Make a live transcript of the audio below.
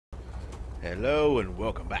Hello and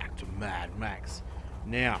welcome back to Mad Max.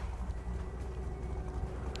 Now,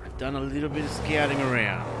 I've done a little bit of scouting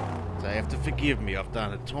around, so you have to forgive me. I've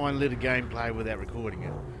done a tiny little gameplay without recording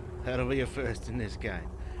it. That'll be a first in this game.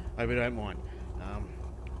 Hope you don't mind.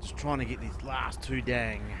 Just trying to get these last two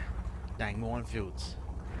dang minefields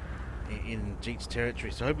in Jeet's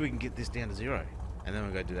territory. So I hope we can get this down to 0, and then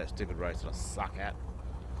we'll go do that stupid race that I suck at.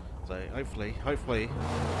 So hopefully, I've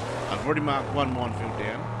already marked one minefield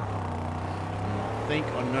down. I think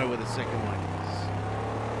I know where the second one is.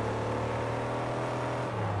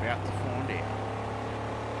 We're about to find out.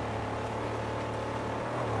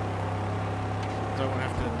 Don't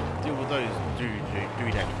have to deal with those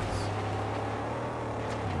doodads.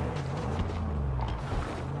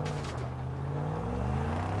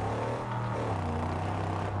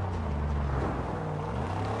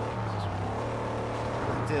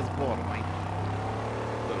 There's the border, mate.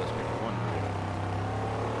 Well, let's pick one.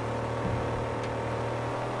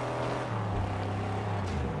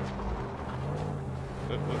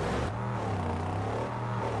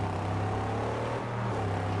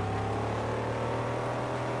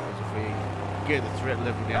 If we get the threat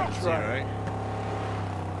level down to 0,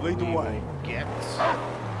 lead the way. Get.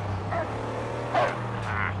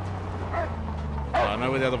 I know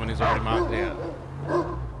where the other one is already marked out.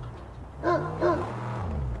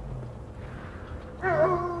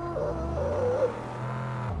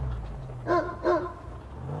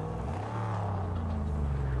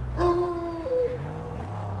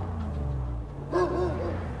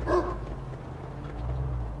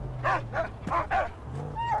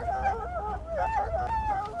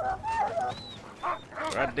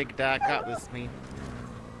 Right, dig dark up this me.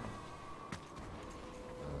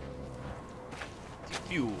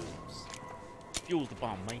 Fuels the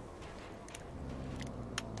bomb, mate.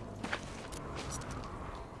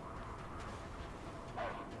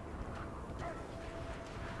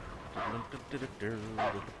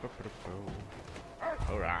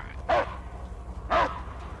 All right.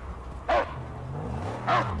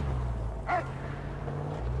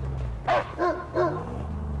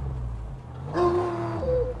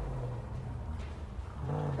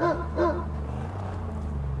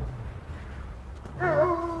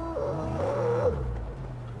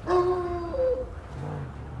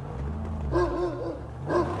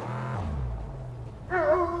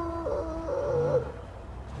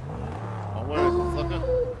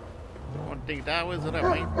 Where's it at,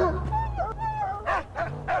 mate?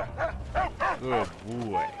 Good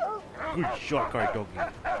boy. Good shot, guy doggy.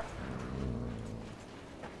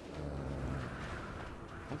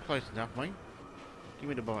 I'm close enough, mate. Give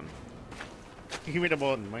me the button. Give me the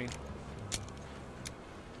button, mate.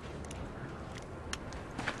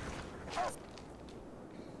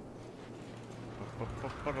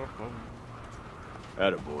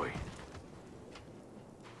 Attaboy.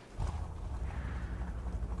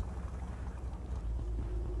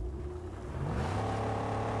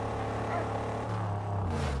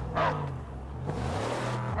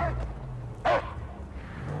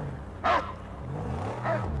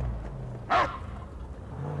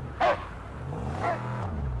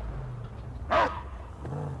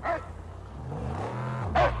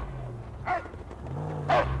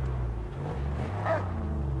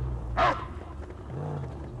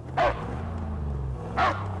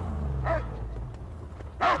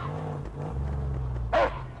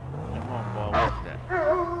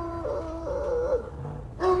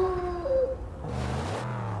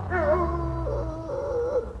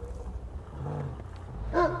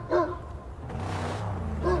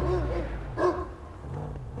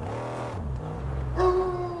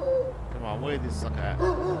 Where this sucker at?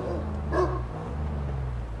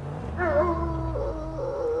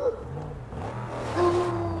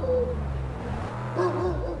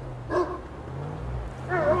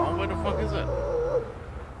 Oh, where the fuck is it?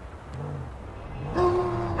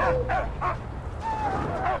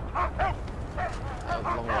 That was a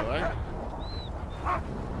long way away.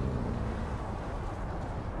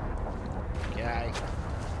 Okay.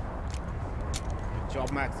 Good job,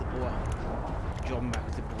 Max the boy. Good job,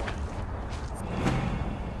 Max the boy.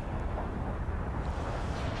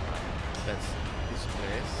 That's this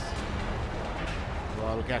place.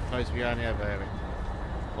 Well, look how close we are now, baby.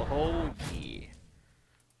 Oh yeah.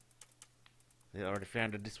 I already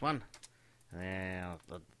found this one. Now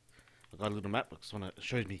I've got a little map. Looks on it. It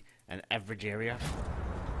shows me an average area.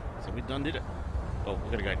 So we done did it. Oh,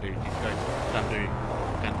 we gotta go do. Done do.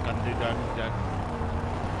 Done.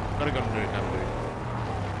 Gotta go do.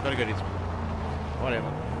 Gotta go this one.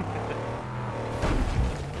 Whatever.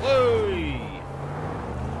 Whoa!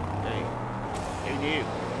 Hey, who knew?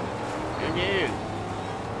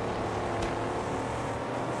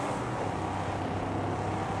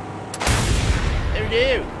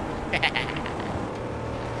 no!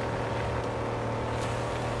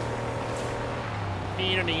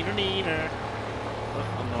 Neener, neener, neener. Oh,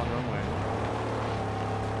 I'm going the wrong way.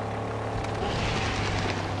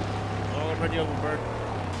 Oh, already over, bird.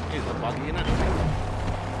 Here's the buggy in it.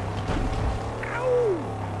 Ow!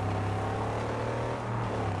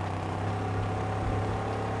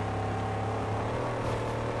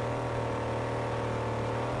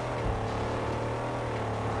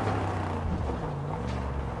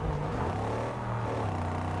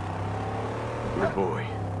 Good boy.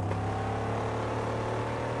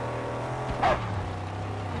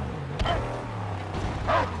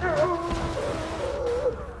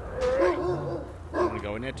 I'm gonna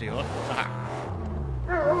go in there too hot.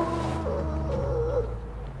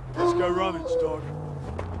 Let's go running, Stock.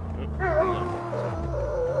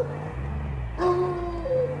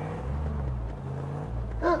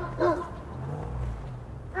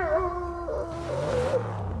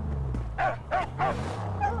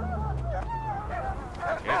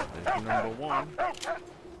 Okay, there's number one.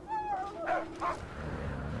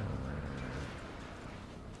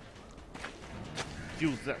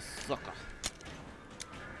 Fuse that sucker.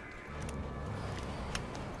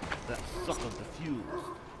 That sucker diffused.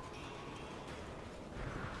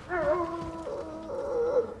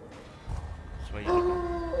 That's where you looking.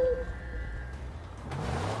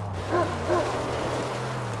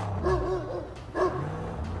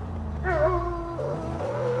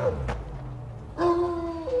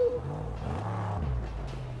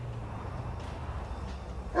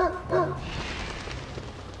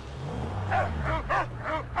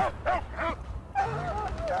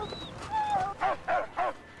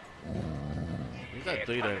 Who's that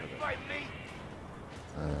dude over there?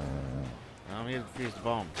 I'm here to defuse the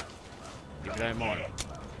bomb. If you don't mind.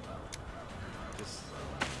 Just...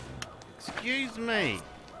 Excuse me!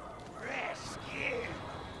 Rescue!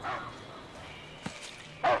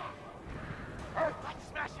 Like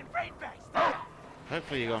smashing brain bags there!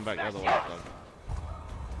 Hopefully you're going back the other way,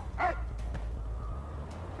 Doug.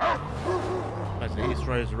 Basically, he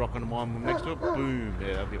throws a rock on the mine next to it, boom!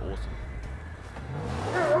 Yeah, that'd be awesome.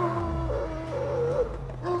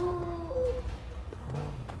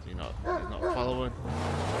 He's not following.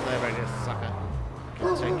 Stay back there, sucker.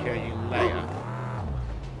 I'll take care of you later.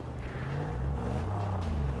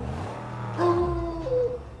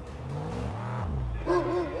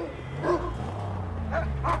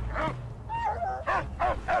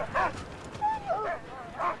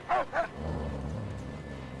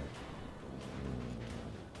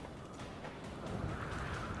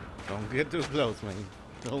 Don't get too close, man.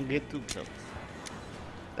 Don't get too close.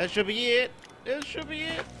 That should be it. That should be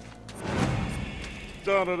it.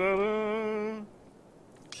 Da da da da.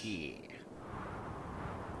 Yeah.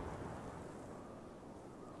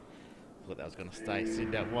 Thought that was gonna stay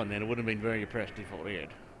sit that one, then it wouldn't have been very impressed if it did.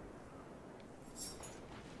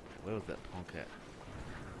 Where was that punk at?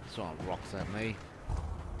 Throwing rocks at me.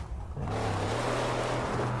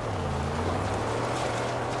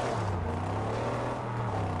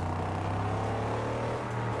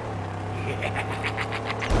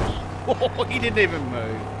 Oh, he didn't even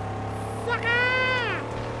move. Sucker!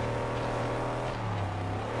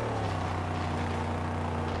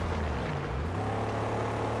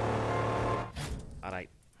 Alright.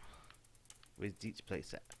 Where's Jeet's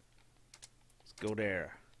place at? Let's go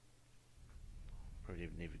there. Probably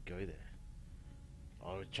didn't even go there.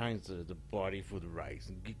 I'll change the body for the race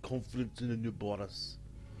and get confidence in the new bodies.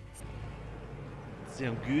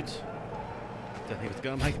 Sound good? Don't think it's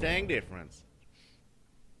gonna make a dang difference.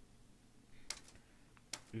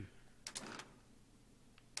 Ooh.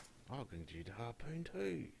 I can do the harpoon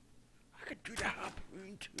too. I can do the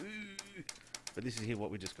harpoon too. But this is here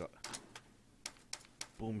what we just got.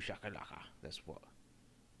 Boom shakalaka. That's what.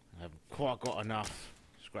 I haven't quite got enough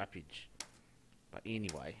scrappage. But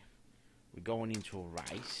anyway, we're going into a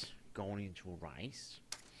race. Going into a race.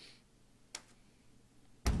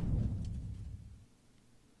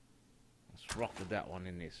 Let's rock with that one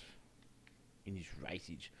in this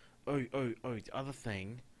raceage. Oh, the other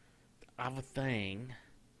thing,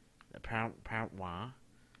 the apparent one,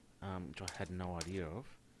 which I had no idea of.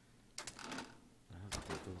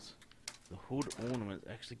 The hood ornaments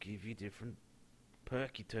actually give you different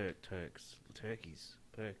perks.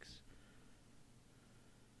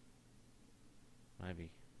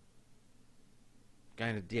 Maybe.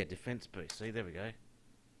 Gain a defense boost. See, there we go.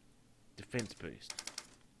 Defense boost.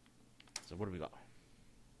 So what have we got?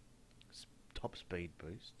 Top speed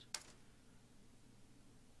boost.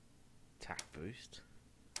 Attack boost.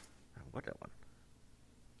 I've got that one.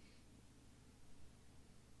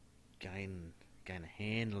 Gain a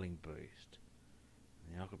handling boost.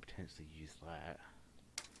 Now I could potentially use that.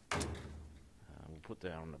 We'll put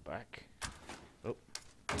that on the back. Oh,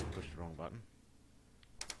 pushed the wrong button.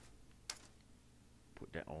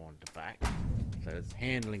 Put that on the back. So it's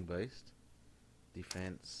handling boost.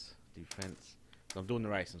 Defense. So I'm doing the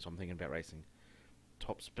racing, so I'm thinking about racing.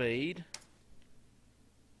 Top speed.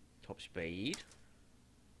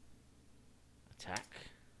 Attack.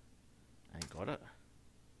 Ain't got it.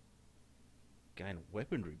 Gain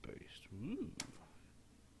weaponry boost. Ooh.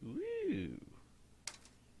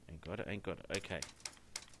 Ain't got it. Okay.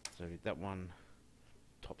 So that one,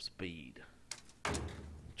 top speed.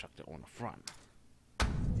 Chuck that on the front.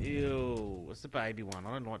 Ew. What's the baby one?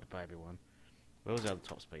 I don't like the baby one. Where was the other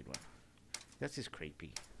top speed one? That's just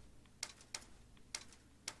creepy.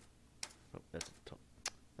 Oh, that's the top.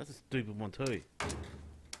 That's a stupid one too.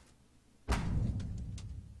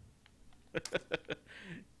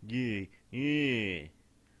 Yeah.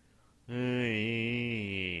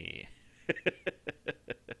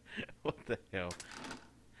 What the hell?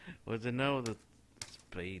 Was there no other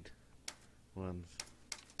speed ones?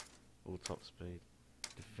 All top speed.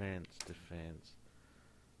 Defense.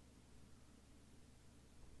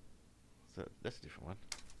 So that's a different one.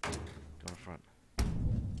 Go on the front.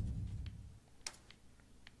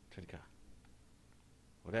 Turn the car.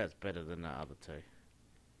 Well, that's better than the other two.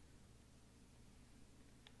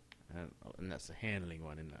 And that's the handling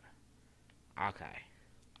one, isn't it? Okay.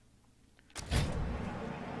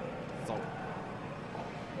 So.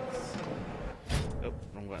 Oh,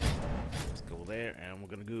 wrong one. Let's go there, and we're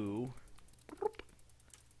gonna go.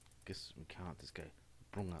 Guess we can't just go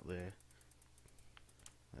brung up there.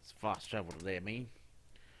 That's fast travel to there, man.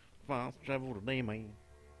 Fast travel to there, man.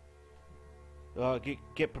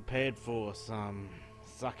 Get prepared for some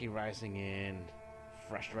sucky racing and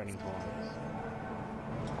frustrating times.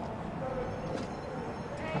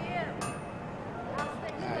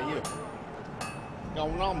 Hey, you.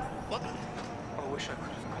 Going on, fuck? I wish I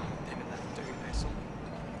could have caught him in that dirty vessel.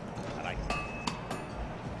 Alright.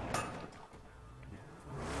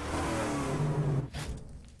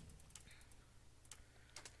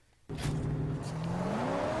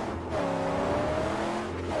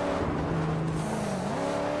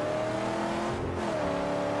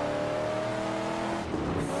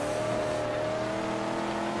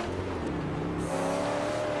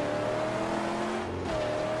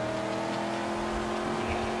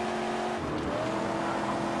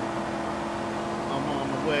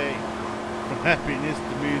 Happiness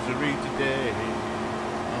to misery today.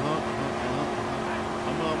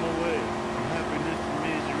 I'm on my way from happiness to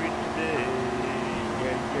misery today.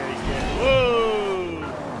 Yeah. Whoa!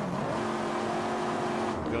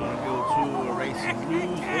 Gonna go to a racing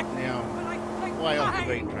blues now. Way off the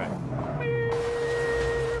beaten track.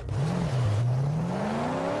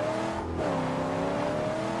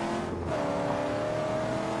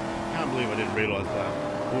 Can't believe I didn't realise that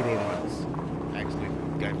hood ornaments actually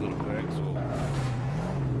gave little perks or.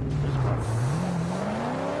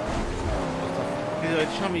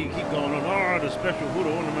 Chummy, you keep going on. Oh, the special hood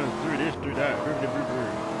ornaments through this, through that.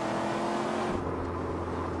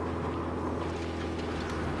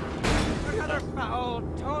 Another foul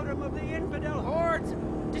totem of the infidel hordes!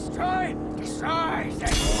 Destroy! Say!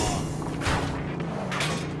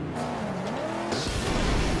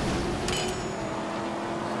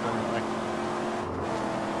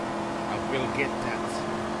 I will get that.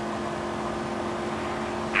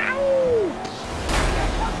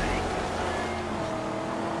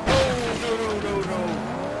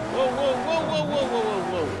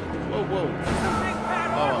 Whoa.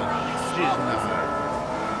 Oh, she's not.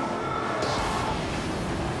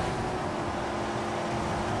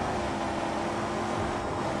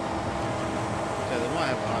 So they might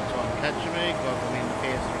have a hard time catching me, because I'm in the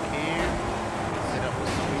fast I can. Set up the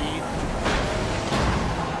speed.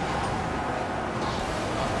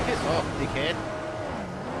 Oh, piss off, dickhead.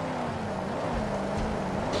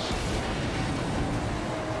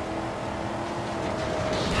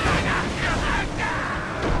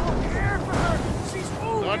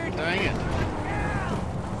 God dang it.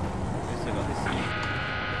 Still got this thing.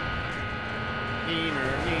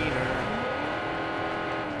 Neener.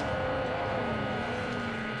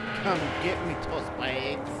 Come get me, toss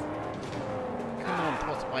bags. Come on,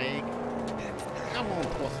 toss bag. Come on,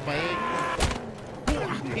 toss bag.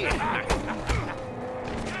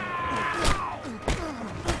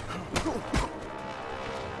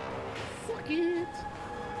 Fuck it.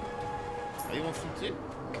 Oh, you want some too?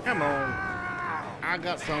 Come on. I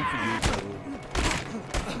got some for you too.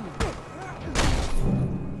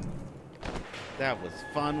 That was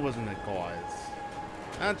fun, wasn't it, guys?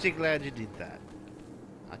 Aren't you glad you did that?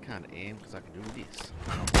 I can't aim because I can do this.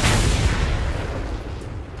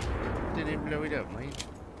 Didn't blow it up, mate.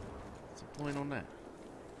 What's the point on that?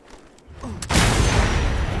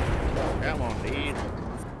 Come on, dude.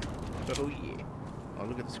 Oh yeah. Oh,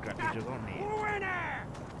 look at the scrap pictures on there.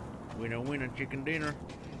 Winner! Winner, chicken dinner.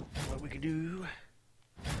 What we can do?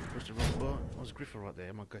 What's the wrong bar? Oh, there's Griffer right there.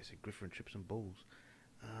 I might go say Griffer and chips and balls.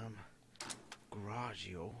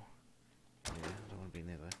 Garagio. Yeah, I don't want to be in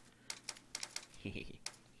there though.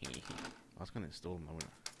 I was going to install them,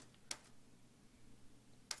 wasn't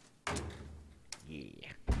I?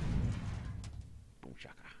 Yeah. Boom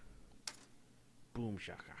shaka. Boom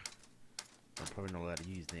shaka. I'm probably not allowed to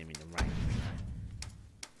use them in the rain.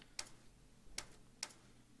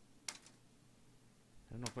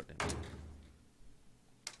 I've not got them.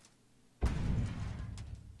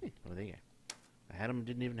 Oh, there you go. I had them,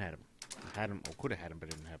 didn't even have them. I had them, or could have had them, but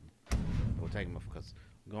didn't have them. I will take them off because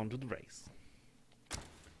I'm going to the race.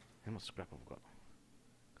 How much scrap I've got?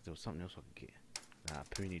 Because there was something else I could get.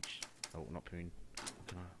 Poonage. Oh, not poon.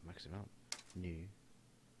 Can I max him up? No.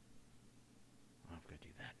 I've got to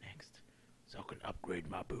do that next. So I can upgrade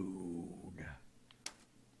my boon.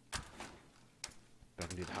 But I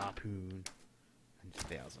can do the harpoon. And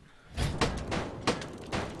 1,000.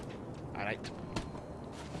 Alright.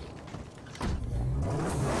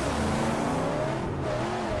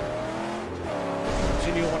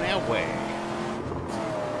 Continue on our way.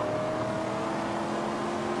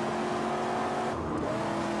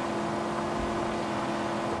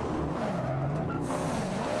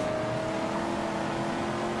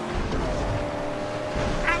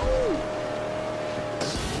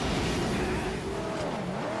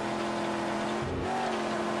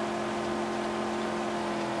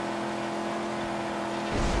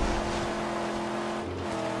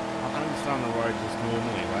 On the road just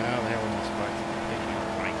normally. Wow, the hell am I supposed to be thinking?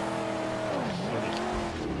 Right.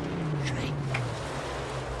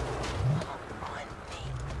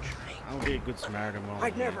 I'll be a good Samaritan while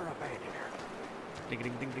I'd never abandon her. Ding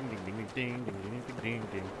ding ding ding ding ding ding ding ding ding ding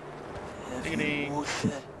ding. Have Ding, you ding. washed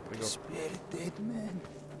that We go. spirit dead man?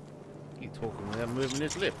 He's talking without moving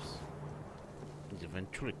his lips. He's a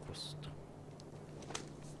ventriloquist.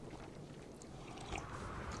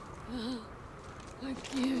 I'm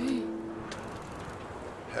Kiwi.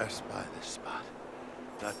 Passed by this spot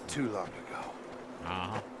not too long ago.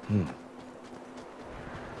 Uh-huh.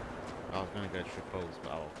 I was gonna go strip poles,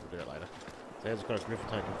 but I'll do it later. So he's got a griffin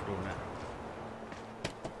token for doing that.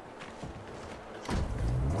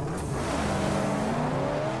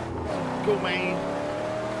 Go, man.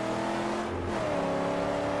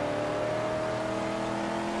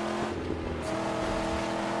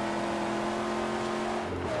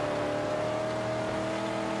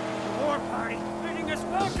 The war party bidding us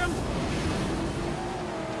welcome!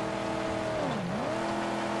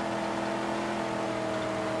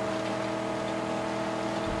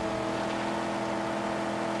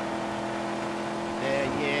 There,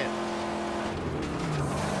 yeah.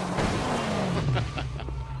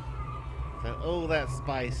 So all that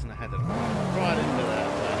space, and I had to right into that.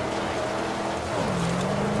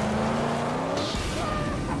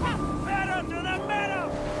 Pedal to the metal!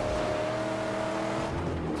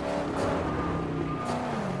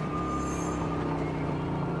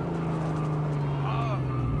 Oh,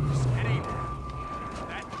 steady now.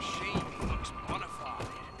 That machine looks bona fide.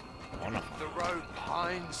 The road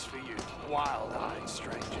pines for you, wild-eyed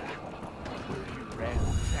stranger. Will you rev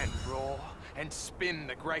and roar and spin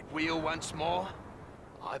the great wheel once more?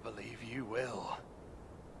 I believe you will.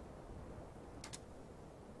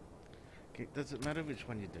 Okay, does it matter which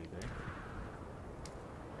one you do there?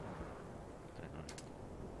 Don't know.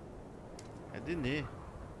 I didn't hear.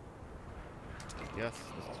 Yes,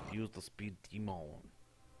 let's use the speed demon.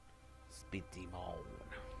 Speed demon.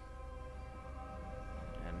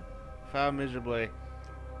 And fail miserably.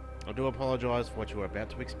 I do apologize for what you are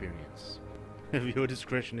about to experience. Your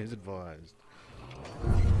discretion is advised.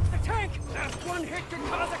 The tank! That one hit could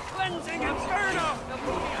cause a cleansing inferno!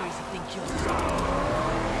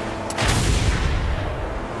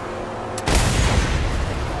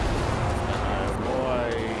 Why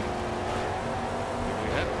did we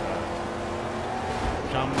have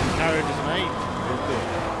some encourages me? It's good.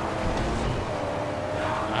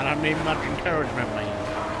 I don't need much encouragement, mate.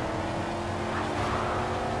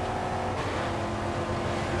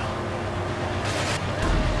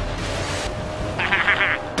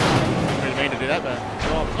 Really mean to do that, but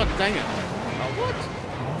oh god dang it! Oh what?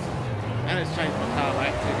 And it's changed my car,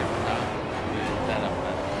 mate. It's a different car. That up,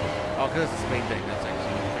 that. Oh, because it's a speed thing. That's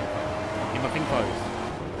actually my thing. Get my thing closed.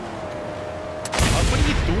 Oh, what are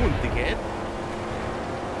you doing, dickhead?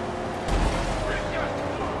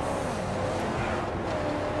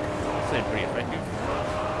 pretty effective.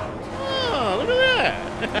 Oh, look at that!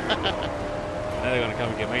 Now they're gonna come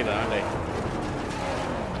and get me though, aren't they?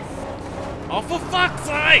 Oh, for fuck's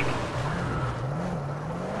sake!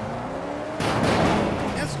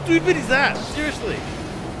 How stupid is that? Seriously?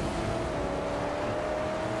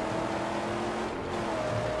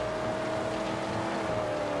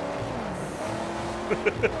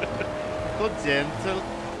 So gentle.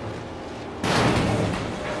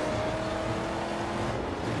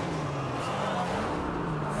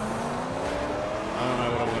 I don't know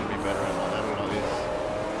what I'm going to be better at like that or like this.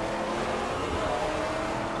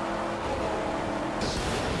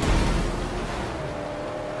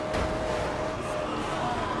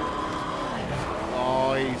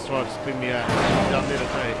 Oh, he's trying to spin me out. He's done that,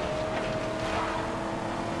 okay.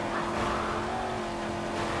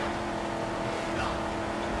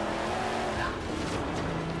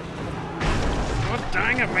 God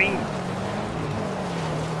dang it, man!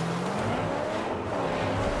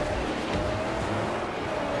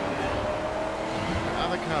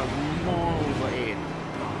 Other car's miles ahead.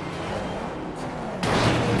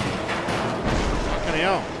 Fucking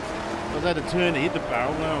hell. I was had to turn to hit the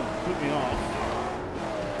barrel, now it put me off.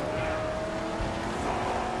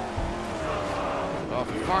 Oh,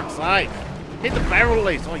 for fuck's sake. Hit the barrel at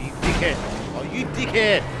least. Oh, you dickhead. Oh, you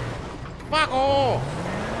dickhead. Fuck off.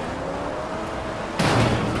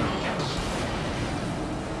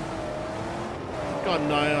 God,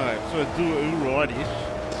 no. So I do it all rightish.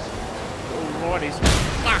 Alrighty,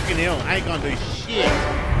 fucking hell, I ain't gonna do shit.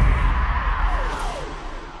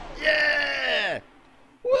 Yeah!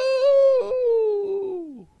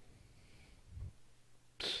 Woo!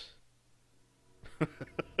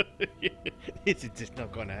 This is just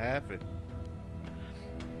not gonna happen.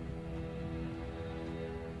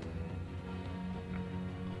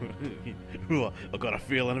 I've got a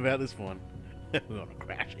feeling about this one. We're gonna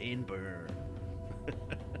crash and burn.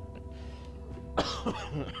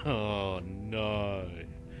 Oh no.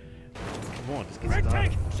 Come on, just get Red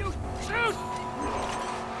started. tank! Shoot! Shoot!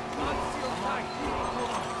 Guns sealed tight.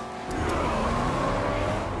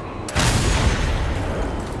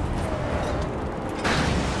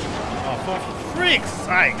 Oh, for frick's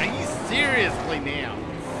sake, are you seriously now?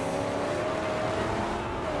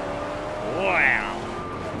 Wow.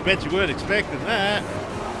 Bet you weren't expecting that.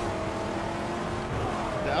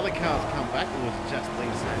 The other cars come back, or was it just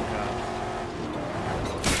these same cars?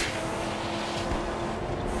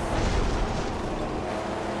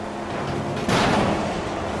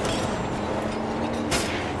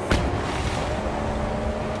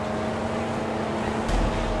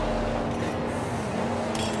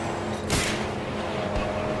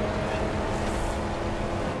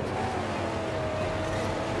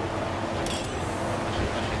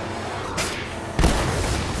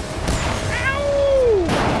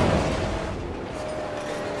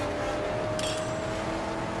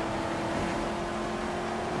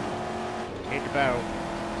 Hit the barrel.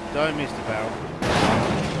 Don't miss the barrel.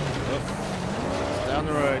 Look. It's down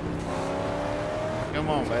the road. Come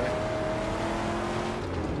on, baby.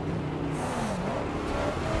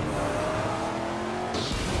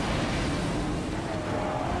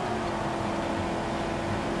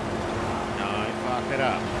 No, fuck it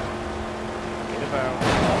up. Hit the barrel.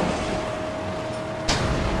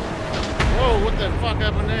 Whoa, what the fuck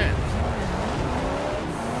happened there?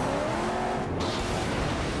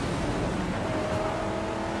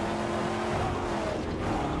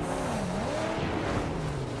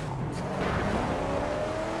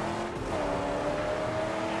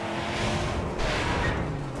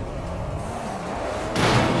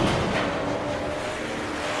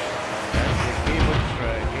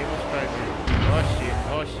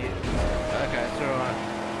 Oh shit. Okay, it's alright.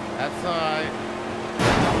 That's alright.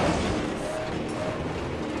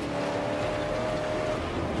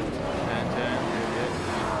 Turn.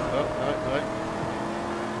 Oh, no.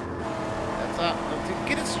 That's up.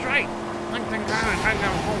 Get it straight. Hang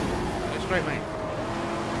home. Go straight, mate.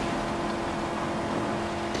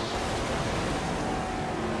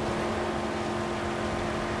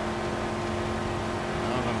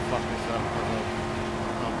 I'm gonna fuck this up because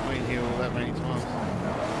I've been here all that many times.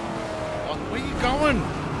 Oh, where are you going?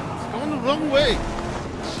 It's going the wrong way.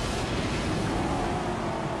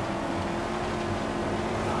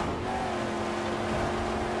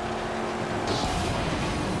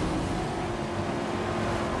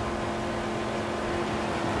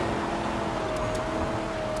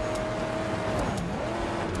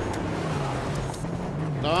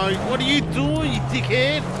 No, what are you doing, you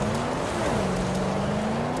dickhead?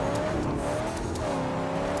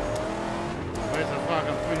 Where's the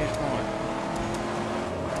fucking finish line?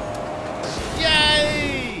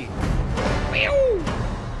 Yay!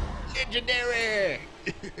 Legendary!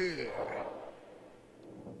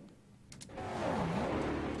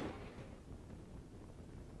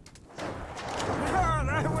 Oh,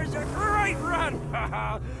 that was a great run!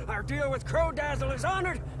 Our deal with Crow Dazzle is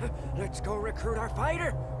honored. Let's go recruit our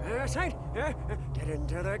fighter. Saint, get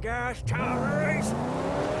into the gas tower race.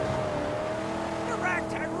 The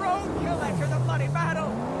ragtag road, you'll enter the bloody battle.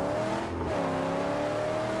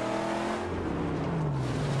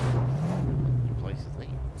 Place is there.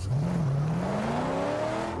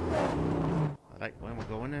 Alright, where am I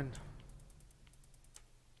going then?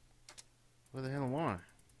 Where the hell am I?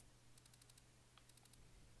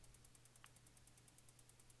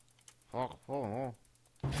 Oh.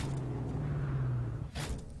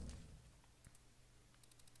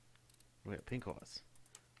 We got pink eyes.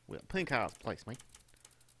 We got pink eyes, place, mate.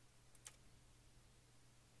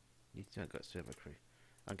 You don't got server crew.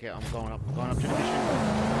 Okay, I'm going up to the mission.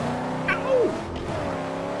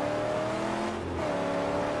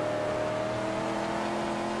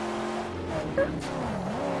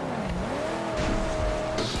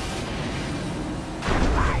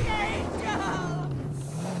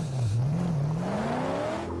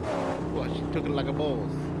 What, she took it like a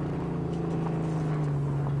boss.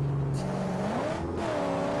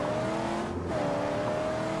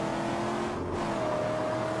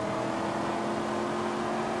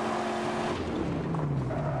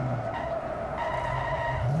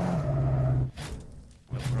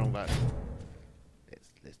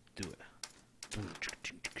 Let's do it.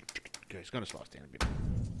 Okay, it's gonna slow us down a bit.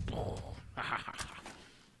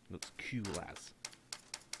 Looks cool as.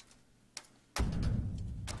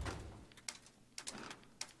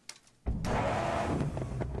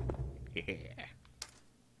 Yeah.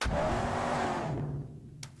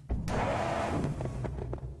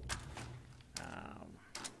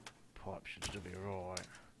 Pipe should still be right.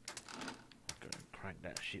 Go and crank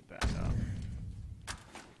that shit back up.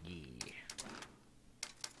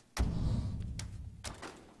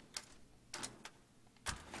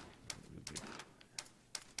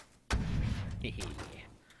 Yeah.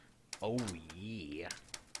 Oh yeah.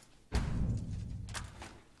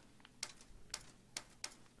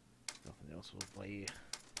 Nothing else will play.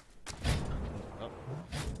 Oh.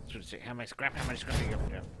 Should say how many scrap you got?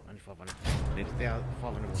 Yeah, only 500. Need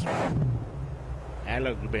 500 scrap. That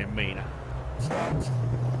looks a bit meaner. A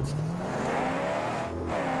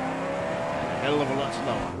hell of a lot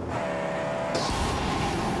slower.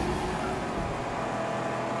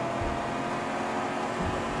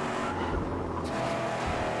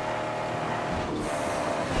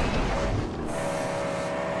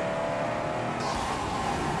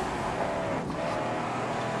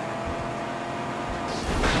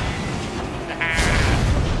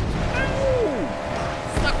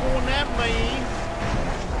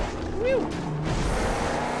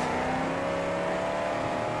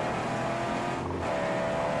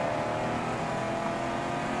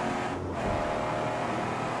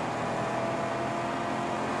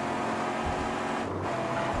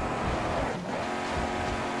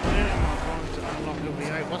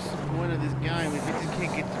 What's the point of this game if you just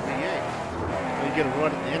can't get to V8? Well, you get it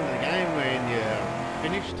right at the end of the game when you're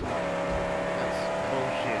finished. That's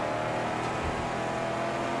bullshit.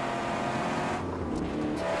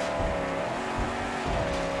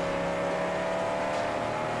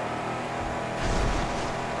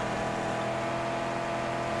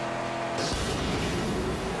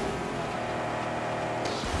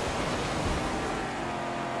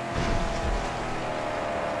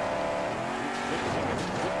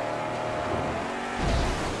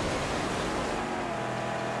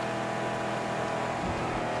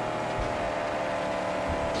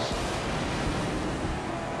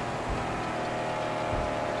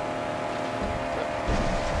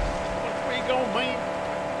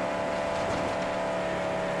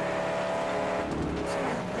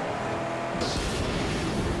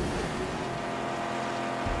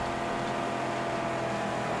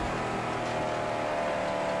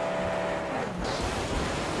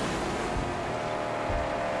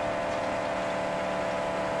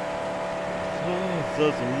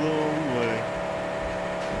 That's a long way.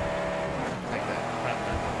 Like that.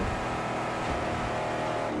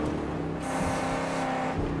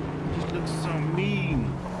 Just looks so mean.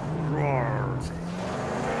 Roar.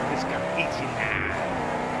 This guy eats you now.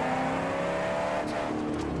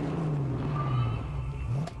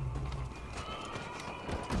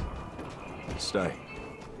 Stay.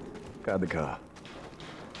 Guard the car.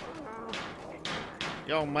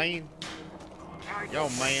 Yo, man. Yo,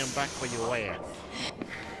 man, back where you at.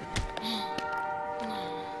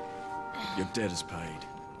 Your debt is paid.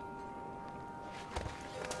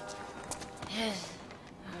 Yes,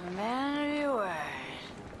 man.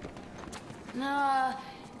 No,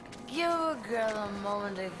 give a girl a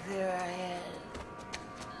moment to clear her head.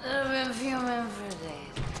 I've been fuming for days.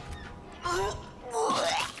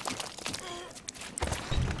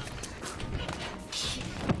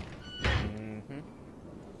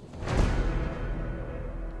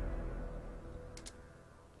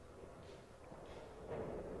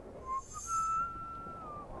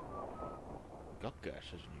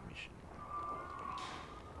 Gosh, there's a new mission.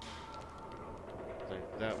 So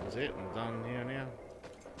that was it. I'm done here now.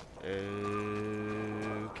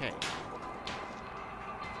 Okay.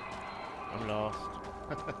 I'm lost.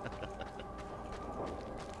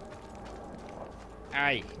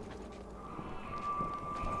 Hey!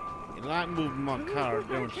 You like moving my car,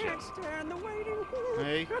 don't you? I can't stand the waiting.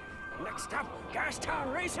 Hey? Next up,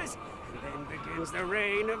 Gastown races. And then begins the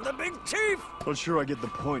reign of the Big Chief. Not sure I get the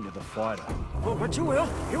point of the fighter. Oh, but you will.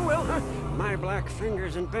 You will, huh? My black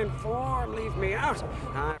fingers and bent form leave me out.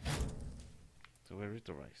 So where is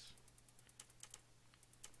the race?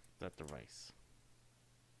 Is that the race?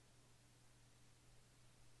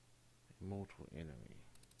 Immortal enemy.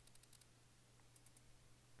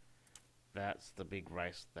 That's the big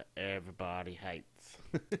race that everybody hates.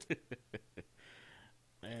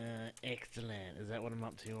 Excellent. Is that what I'm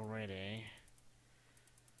up to already?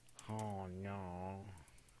 Oh no.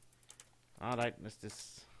 Alright, let's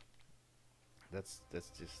just... That's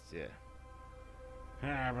just, yeah.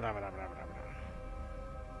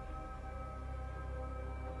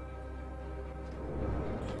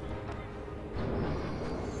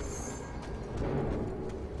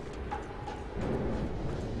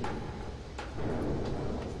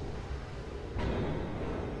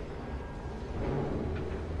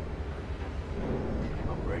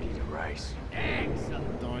 I'm ready to race.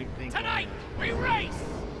 Excellent. Don't think Tonight, we race!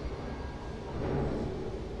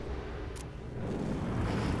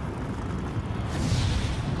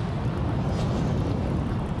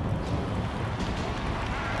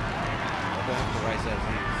 I'll have to race as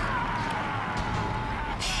is.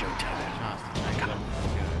 Showtime. Chance to take them.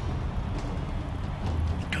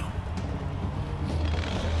 Go.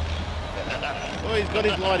 Oh, he's got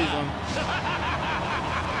his lighties on.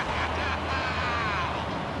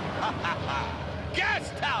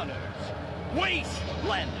 Gastowners,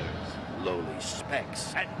 wastelanders, Lowly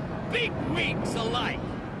specks. and bigwigs alike,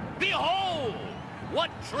 behold what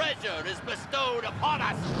treasure is bestowed upon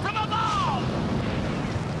us from above!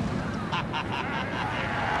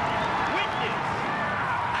 Witness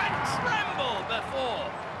and tremble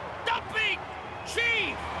before the Big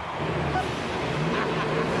Chief!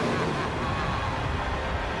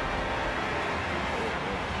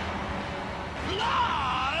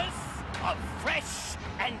 Plus a fresh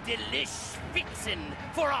and delish fixin'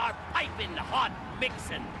 for our piping hot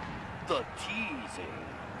mixin'. The teasing,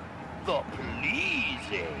 the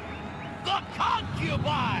pleasing, the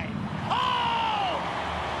concubine! Oh!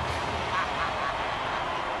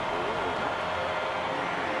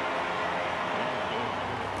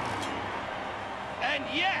 And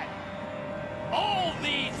yet, all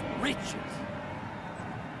these riches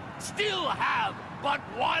still have but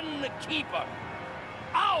one keeper.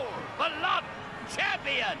 Our beloved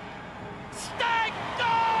champion,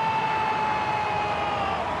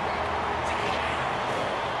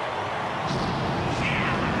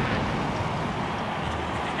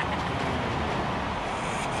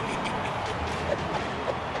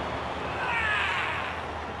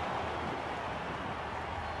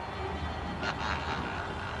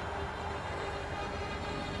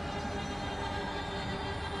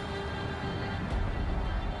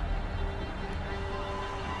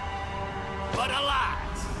 But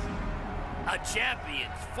alas, a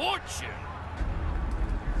champion's fortune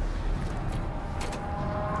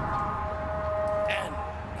and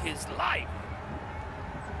his life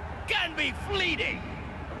can be fleeting.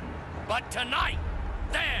 But tonight,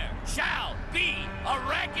 there shall be a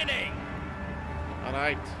reckoning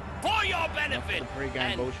Alright, for your benefit the pre-game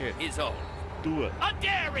and bullshit. his own. do it. A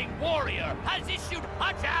daring warrior has issued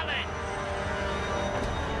a challenge.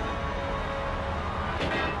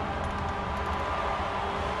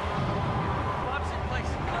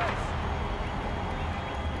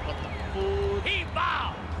 He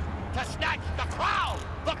vows to snatch the crown,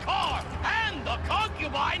 the car, and the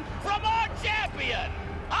concubine from our champion.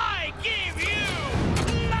 I give you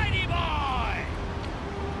Mighty Boy.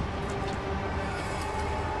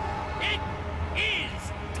 It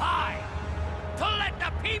is time to let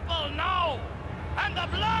the people know, and the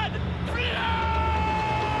blood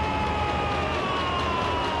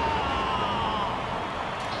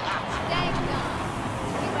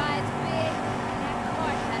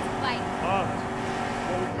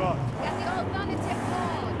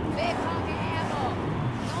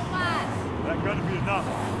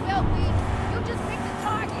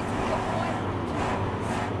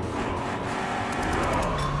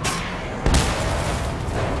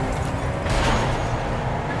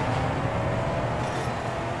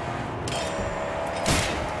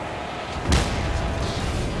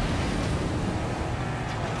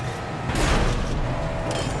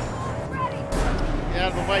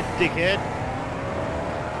way, dickhead.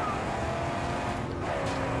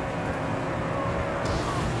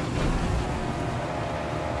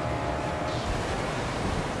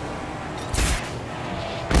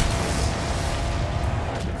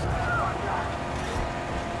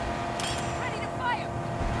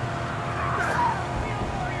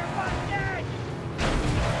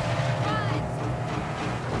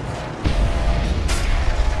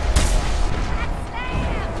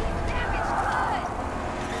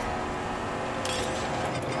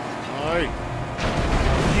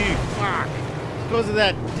 You fuck! Because of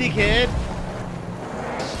that dickhead!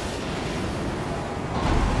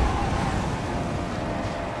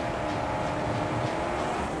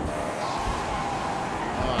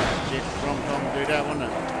 Oh shit, wrong time to do that, wasn't it?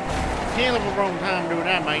 Hell of a wrong time to do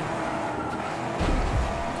that, mate.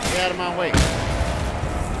 Get out of my way.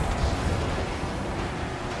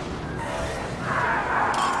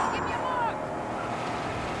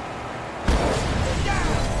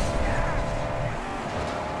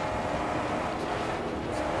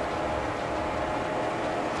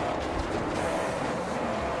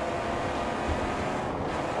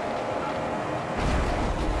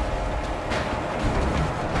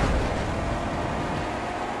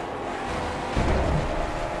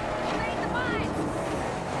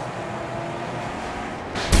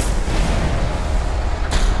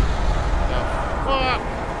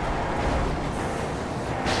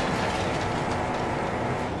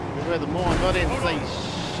 Where the mine got in, see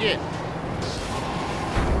shit.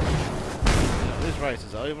 This race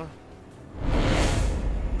is over.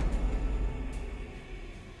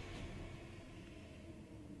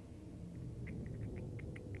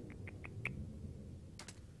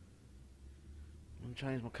 I'm gonna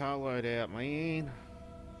change my car load out, man.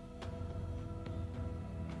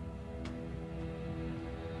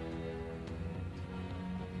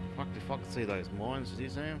 Fuck if I can see those mines, did you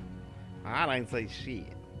see them? I don't see shit.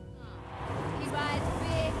 He rides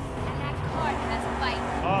big, and that cart has a fight.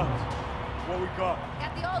 What we got?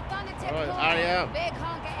 Got the old thunder tip Alright, core, hurry up. big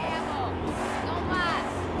hunk of ammo. No mas.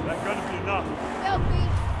 That gonna be enough. Filthy,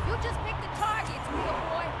 you just pick the targets, real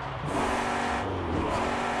boy.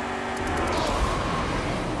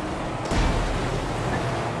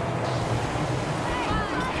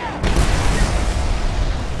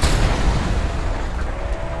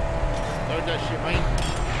 Load that shit, man.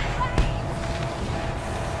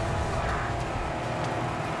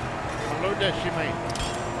 Load that shit, man.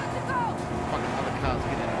 Fucking other cars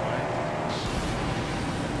get in the way.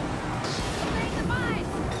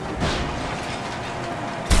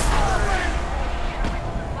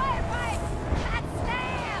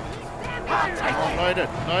 Oh, load it,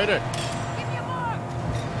 load it.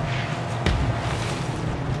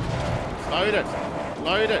 Load it,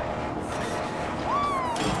 load it.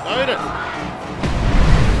 Load it.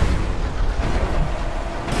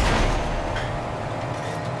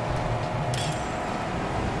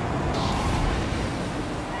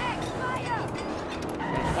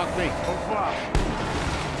 Fuck me. So far.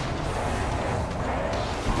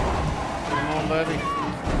 Come on, baby.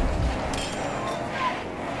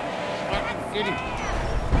 Fucking get him.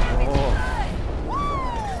 Oh.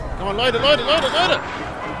 Come on, load it, load it, load it, load it.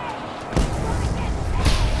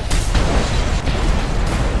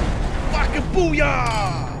 Fucking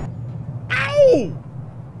booyah! Ow!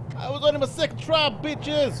 I was on my second try,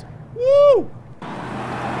 bitches. Woo!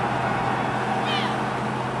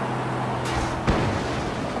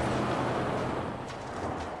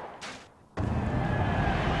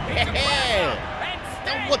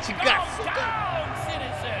 Now what you got, sucker? Down,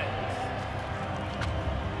 citizens!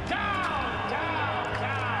 Down, down,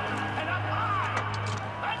 down, and up high!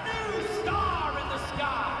 A new star in the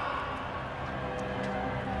sky!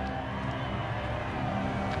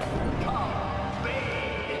 Come,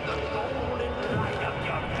 bathe in the golden light of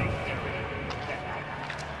your victory!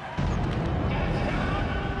 Yes,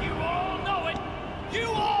 down, you all know it! You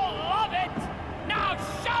all love it! Now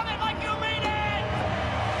shout it like you mean it!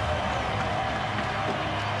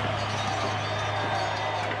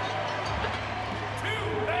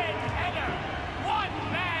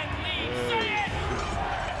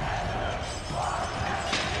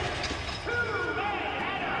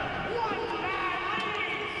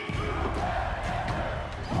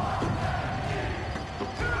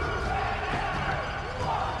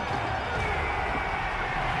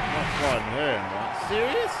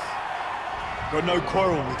 Serious? Got no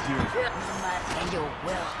quarrel with you. And you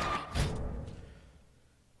will.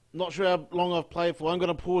 Not sure how long I've played for. I'm going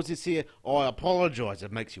to pause this here. I apologise.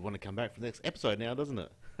 It makes you want to come back for the next episode now, doesn't it?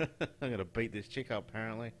 I'm going to beat this chick up,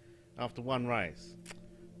 apparently, after one race.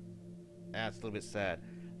 That's a little bit sad.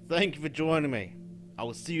 Thank you for joining me. I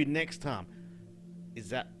will see you next time. Is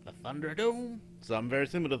that the Thunderdome? Something very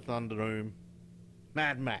similar to Thunderdome.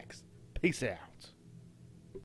 Mad Max. Peace out.